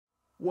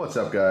What's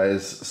up,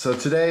 guys? So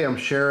today I'm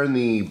sharing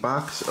the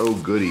box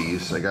of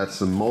goodies. I got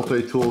some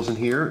multi-tools in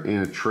here in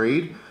a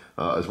trade,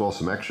 as well as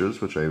some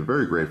extras, which I am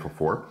very grateful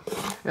for.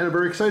 And I'm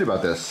very excited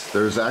about this.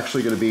 There's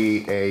actually going to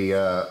be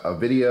a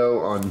video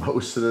on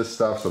most of this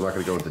stuff, so I'm not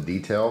going to go into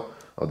detail.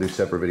 I'll do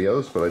separate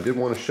videos, but I did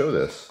want to show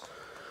this.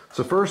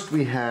 So first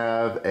we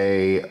have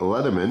a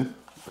Leatherman.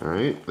 All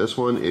right, this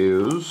one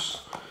is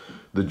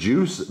the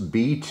Juice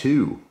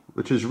B2,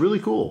 which is really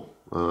cool.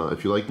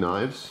 If you like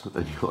knives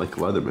and you like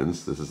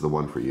Leathermans, this is the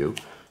one for you.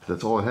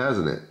 That's all it has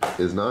in it,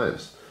 is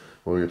knives.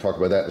 We're going to talk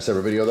about that in a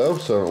separate video though,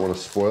 so I don't want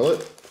to spoil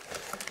it.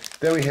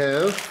 Then we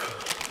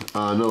have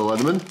another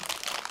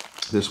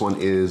Leatherman. This one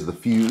is the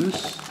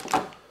Fuse.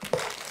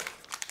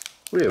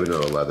 We have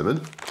another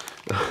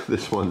Leatherman.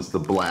 This one's the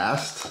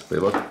Blast. They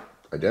look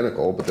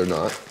identical, but they're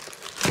not.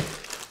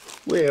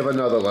 We have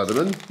another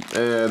Leatherman,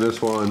 and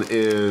this one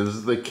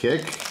is the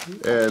Kick,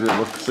 and it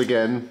looks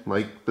again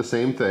like the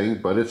same thing,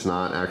 but it's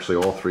not.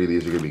 Actually, all three of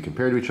these are going to be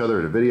compared to each other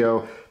in a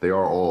video. They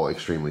are all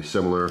extremely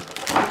similar.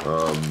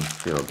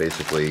 You know,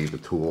 basically the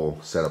tool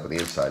setup on the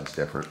inside is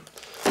different,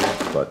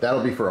 but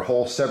that'll be for a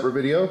whole separate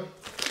video.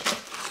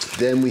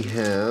 Then we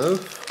have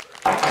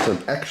some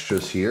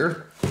extras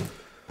here.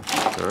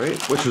 All right,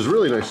 which was a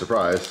really nice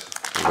surprise.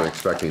 I wasn't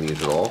expecting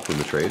these at all from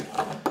the trade.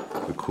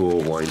 The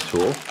cool wine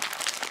tool.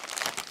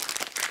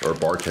 Or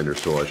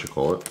bartender's tool, I should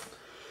call it.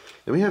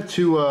 And we have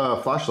two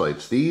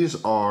flashlights. These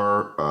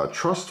are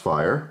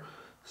Trustfire,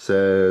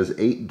 says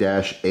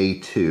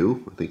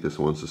 8-A2. I think this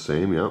one's the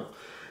same, yeah.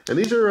 And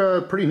these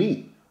are pretty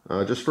neat,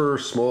 just for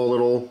small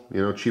little, you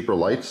know, cheaper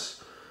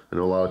lights. I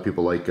know a lot of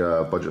people like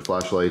budget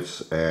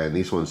flashlights, and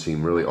these ones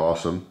seem really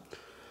awesome.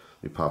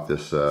 Let me pop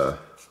this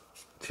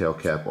tail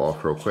cap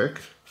off real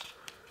quick.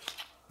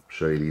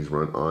 Show you these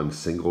run on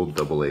single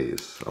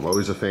AA's. I'm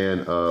always a fan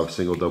of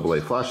single AA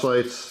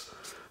flashlights.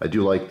 I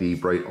do like the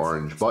bright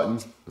orange button.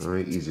 All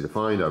right, easy to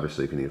find.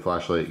 Obviously, if you need a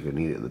flashlight, you can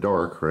need it in the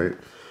dark, right?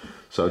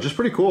 So just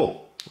pretty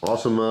cool.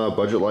 Awesome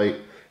budget light.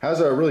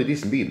 Has a really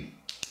decent beam.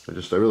 I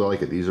really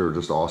like it. These are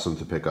just awesome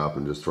to pick up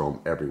and just throw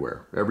them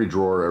everywhere. Every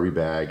drawer, every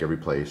bag, every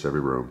place,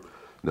 every room.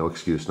 No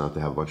excuse not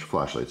to have a bunch of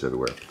flashlights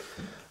everywhere.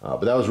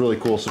 But that was a really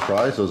cool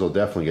surprise. Those will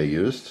definitely get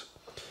used.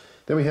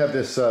 Then we have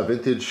this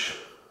vintage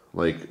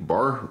like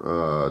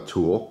bar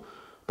tool,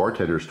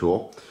 bartender's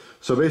tool.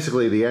 So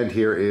basically the end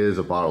here is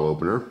a bottle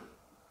opener.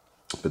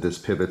 But this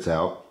pivots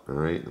out, all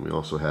right? And we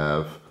also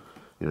have,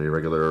 you know, your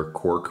regular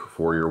cork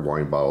for your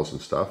wine bottles and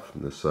stuff.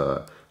 And this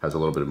has a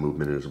little bit of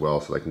movement in it as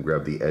well, so I can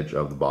grab the edge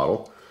of the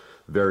bottle.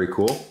 Very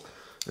cool.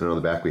 And on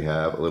the back we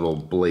have a little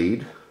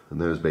blade, and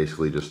that is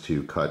basically just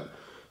to cut,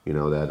 you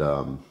know, that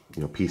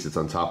you know, piece that's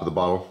on top of the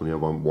bottle. When you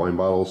have wine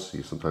bottles,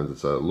 sometimes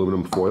it's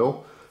aluminum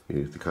foil.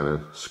 You have to kind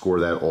of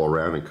score that all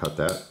around and cut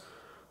that.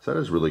 So that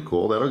is really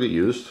cool. That'll get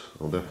used.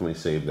 I'll definitely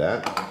save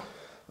that.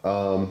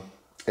 And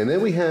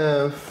then we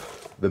have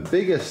the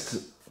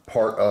biggest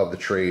part of the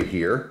trade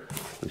here.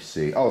 Let's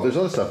see. Oh, there's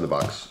other stuff in the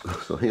box.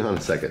 So hang on a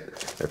second.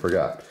 I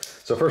forgot.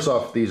 So first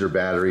off, these are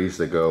batteries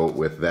that go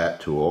with that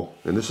tool.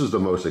 And this is the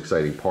most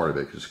exciting part of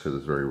it just because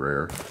it's very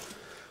rare.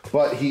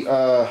 But he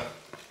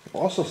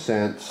also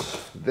sent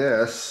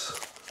this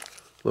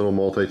little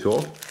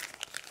multi-tool,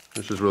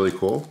 which is really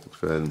cool.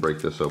 Let's go ahead and break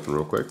this open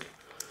real quick.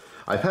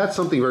 I've had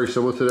something very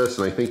similar to this,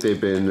 and I think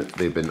they've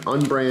been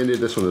unbranded.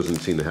 This one doesn't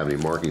seem to have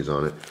any markings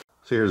on it.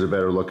 So here's a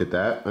better look at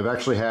that. I've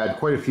actually had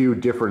quite a few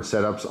different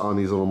setups on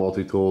these little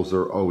multi-tools.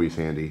 They're always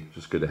handy.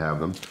 Just good to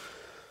have them.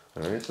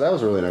 All right, so that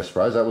was a really nice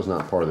surprise. That was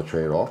not part of the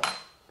trade at all.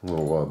 A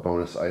little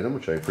bonus item,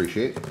 which I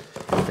appreciate.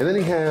 And then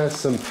he has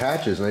some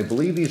patches, and I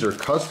believe these are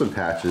custom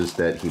patches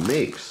that he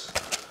makes.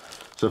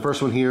 So the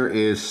first one here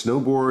is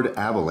Snowboard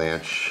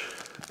Avalanche.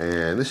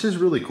 And this is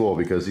really cool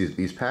because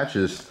these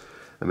patches,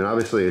 I mean,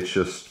 obviously it's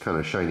just kind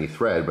of shiny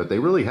thread, but they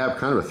really have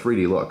kind of a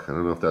 3D look. I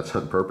don't know if that's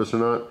on purpose or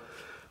not.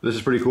 This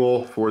is pretty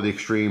cool for the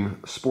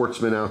extreme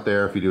sportsman out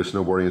there if you do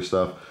snowboarding and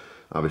stuff.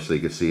 Obviously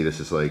you can see this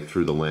is like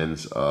through the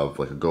lens of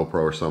like a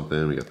GoPro or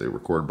something. We got the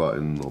record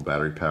button, little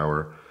battery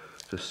power.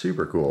 Just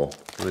super cool.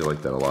 I really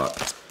like that a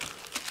lot.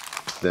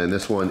 Then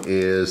this one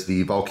is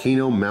the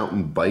Volcano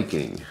Mountain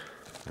Biking.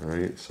 All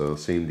right, so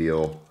same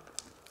deal.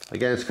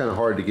 Again, it's kind of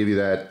hard to give you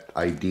that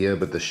idea,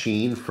 but the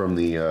sheen from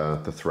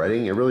the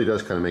threading, it really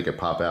does kind of make it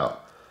pop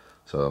out.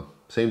 So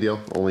same deal,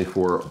 only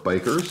for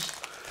bikers.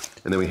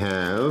 And then we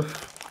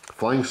have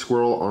Flying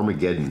Squirrel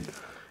Armageddon.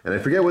 And I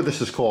forget what this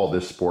is called,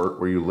 this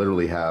sport, where you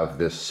literally have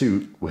this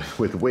suit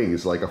with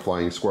wings like a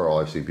flying squirrel.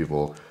 I've seen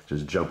people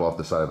just jump off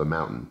the side of a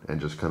mountain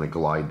and just kind of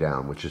glide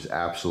down, which is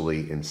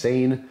absolutely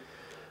insane.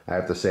 I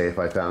have to say, if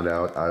I found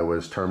out I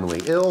was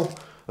terminally ill,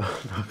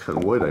 knock on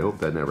wood, I hope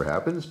that never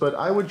happens, but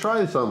I would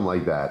try something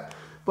like that.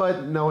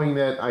 But knowing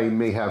that I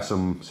may have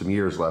some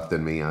years left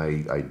in me,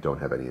 I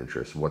don't have any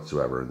interest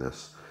whatsoever in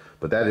this.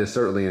 But that is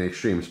certainly an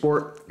extreme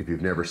sport. If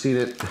you've never seen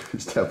it,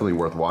 it's definitely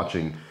worth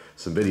watching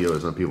some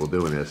videos on people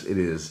doing this. It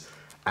is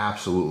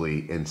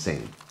absolutely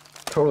insane.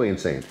 Totally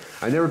insane.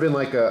 I've never been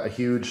like a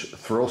huge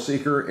thrill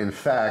seeker. In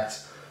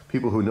fact,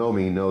 people who know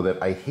me know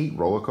that I hate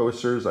roller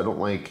coasters. I don't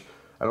like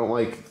I don't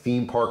like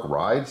theme park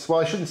rides. Well,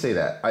 I shouldn't say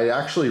that. I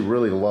actually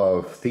really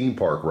love theme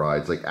park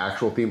rides, like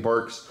actual theme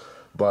parks.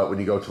 But when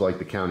you go to like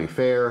the county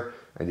fair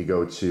and you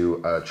go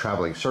to a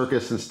traveling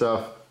circus and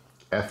stuff,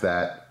 F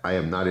that. I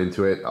am not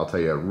into it. I'll tell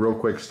you a real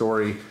quick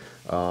story.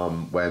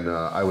 When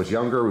I was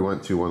younger, we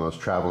went to one of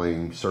those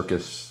traveling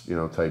circus,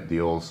 type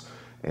deals.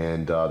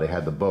 And they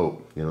had the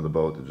boat, the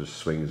boat that just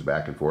swings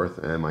back and forth.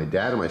 And my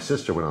dad and my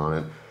sister went on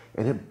it,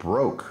 and it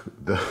broke.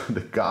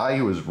 The guy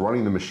who was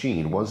running the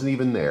machine wasn't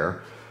even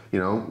there.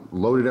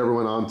 Loaded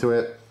everyone onto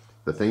it.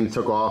 The thing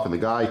took off, and the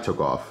guy took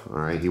off. All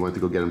right, he went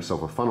to go get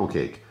himself a funnel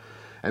cake.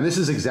 And this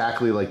is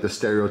exactly like the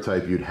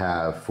stereotype you'd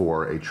have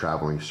for a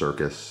traveling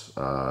circus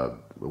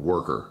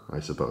worker, I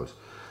suppose.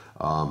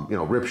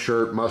 Ripped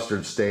shirt,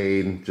 mustard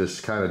stain,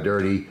 just kind of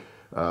dirty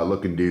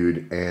looking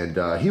dude.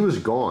 And he was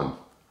gone.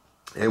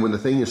 And when the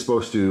thing is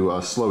supposed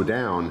to slow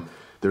down,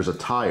 there's a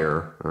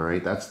tire, all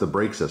right? That's the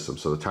brake system.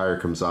 So the tire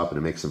comes up and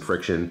it makes some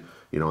friction,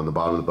 on the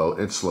bottom of the boat,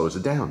 and it slows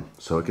it down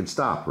so it can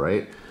stop,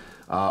 right?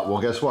 Well,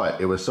 guess what?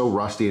 It was so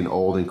rusty and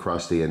old and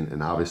crusty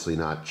and obviously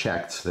not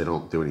checked. They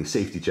don't do any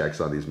safety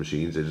checks on these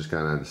machines. They just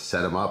kind of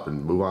set them up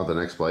and move on to the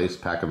next place,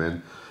 pack them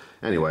in.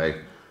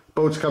 Anyway,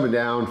 boat's coming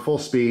down full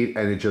speed,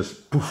 and it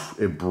just, poof,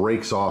 it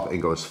breaks off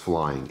and goes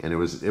flying. And it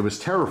was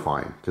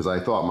terrifying because I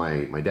thought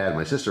my dad and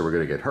my sister were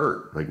going to get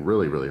hurt, like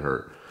really, really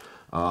hurt.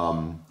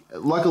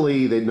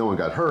 Luckily, no one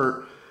got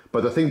hurt,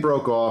 but the thing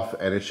broke off,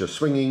 and it's just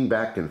swinging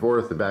back and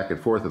forth and back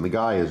and forth, and the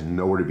guy is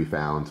nowhere to be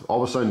found.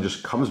 All of a sudden,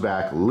 just comes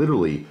back,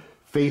 literally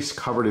face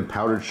covered in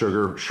powdered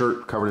sugar,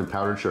 shirt covered in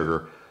powdered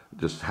sugar,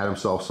 just had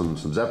himself some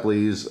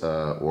Zeppelis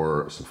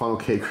or some funnel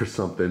cake or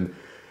something.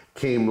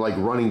 Came like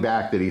running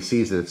back that he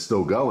sees that it's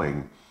still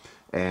going,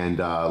 and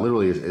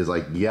literally is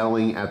like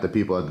yelling at the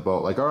people at the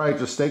boat, like, all right,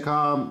 just stay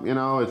calm,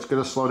 it's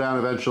gonna slow down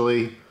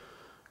eventually.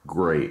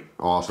 Great,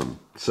 awesome.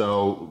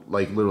 So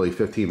like literally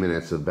 15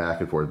 minutes of back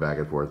and forth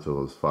till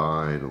it was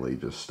finally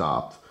just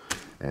stopped.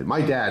 And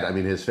my dad, I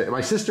mean,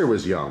 my sister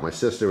was young. My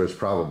sister was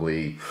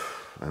probably,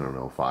 I don't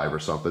know, 5 or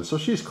something, so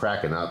she's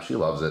cracking up. She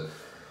loves it.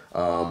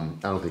 I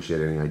don't think she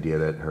had any idea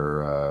that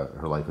her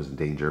life was in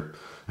danger,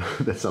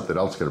 that something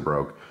else could have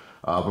broke.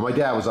 But my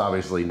dad was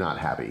obviously not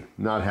happy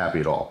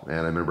at all.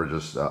 And I remember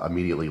just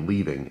immediately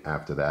leaving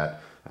after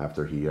that,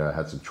 after he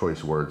had some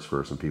choice words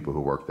for some people who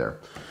worked there.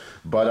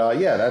 But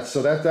yeah,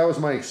 that was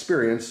my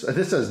experience.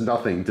 This has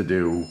nothing to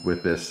do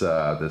with this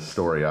this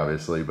story,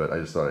 obviously, but I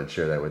just thought I'd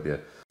share that with you.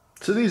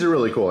 So these are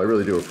really cool. I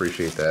really do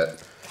appreciate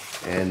that.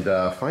 And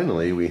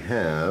finally, we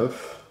have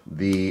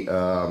the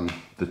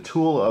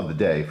tool of the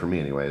day for me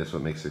anyway. This is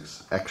what makes it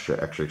extra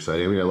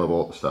exciting. We got a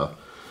little stuff.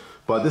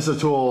 But this is a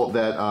tool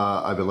that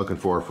I've been looking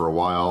for a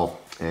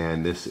while,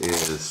 and this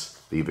is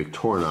the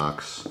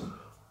Victorinox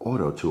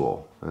Auto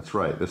Tool. That's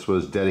right. This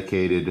was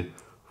dedicated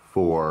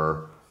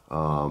for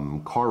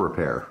car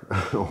repair,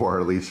 or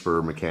at least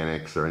for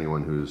mechanics or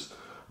anyone who's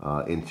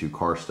into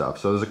car stuff.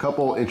 So there's a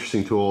couple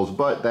interesting tools,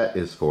 but that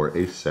is for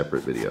a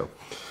separate video.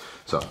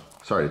 So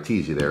sorry to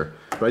tease you there,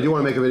 but I do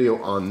want to make a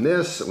video on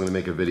this. I'm going to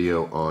make a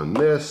video on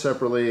this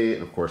separately,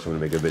 and of course I'm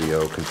going to make a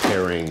video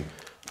comparing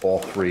all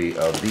 3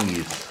 of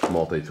these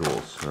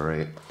multi-tools. All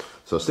right,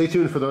 so stay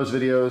tuned for those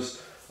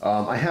videos.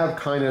 I have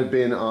kind of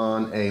been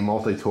on a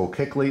multi-tool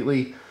kick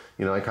lately.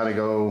 I kind of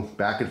go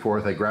back and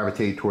forth. I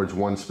gravitate towards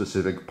one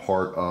specific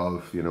part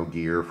of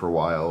gear for a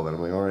while, then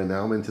I'm like, all right,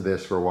 now I'm into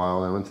this for a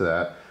while, now I'm into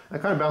that. I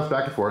kind of bounce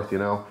back and forth.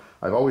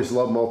 I've always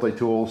loved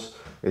multi-tools.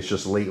 It's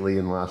just lately,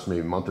 in the last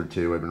maybe month or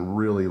two, I've been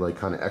really like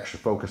kind of extra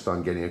focused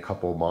on getting a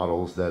couple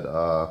models that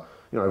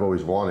I've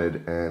always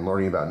wanted, and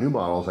learning about new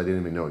models I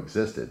didn't even know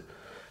existed.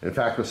 In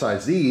fact,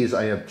 besides these,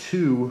 I have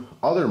 2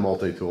 other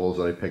multi-tools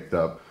that I picked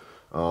up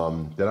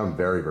that I'm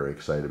very, very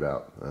excited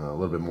about. A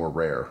little bit more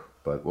rare,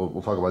 but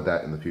we'll talk about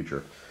that in the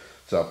future.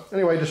 So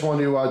anyway, just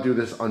wanted to do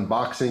this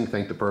unboxing.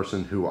 Thank the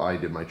person who I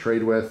did my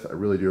trade with. I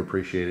really do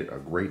appreciate it, a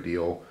great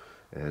deal,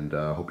 and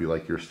hope you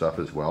like your stuff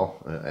as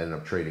well. I ended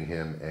up trading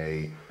him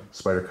a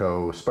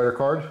Spyderco Spider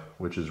Card,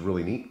 which is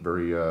really neat.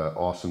 Very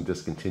awesome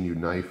discontinued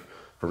knife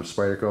from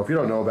Spyderco. If you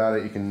don't know about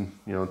it, you can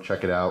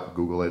check it out,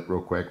 Google it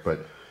real quick,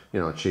 but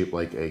it's shaped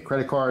like a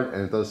credit card,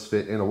 and it does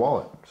fit in a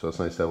wallet. So it's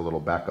nice to have a little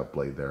backup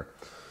blade there.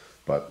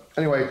 But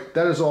anyway,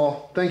 that is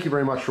all. Thank you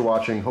very much for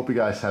watching. Hope you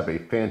guys have a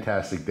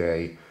fantastic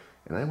day,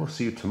 and I will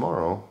see you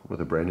tomorrow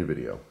with a brand new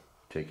video.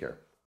 Take care.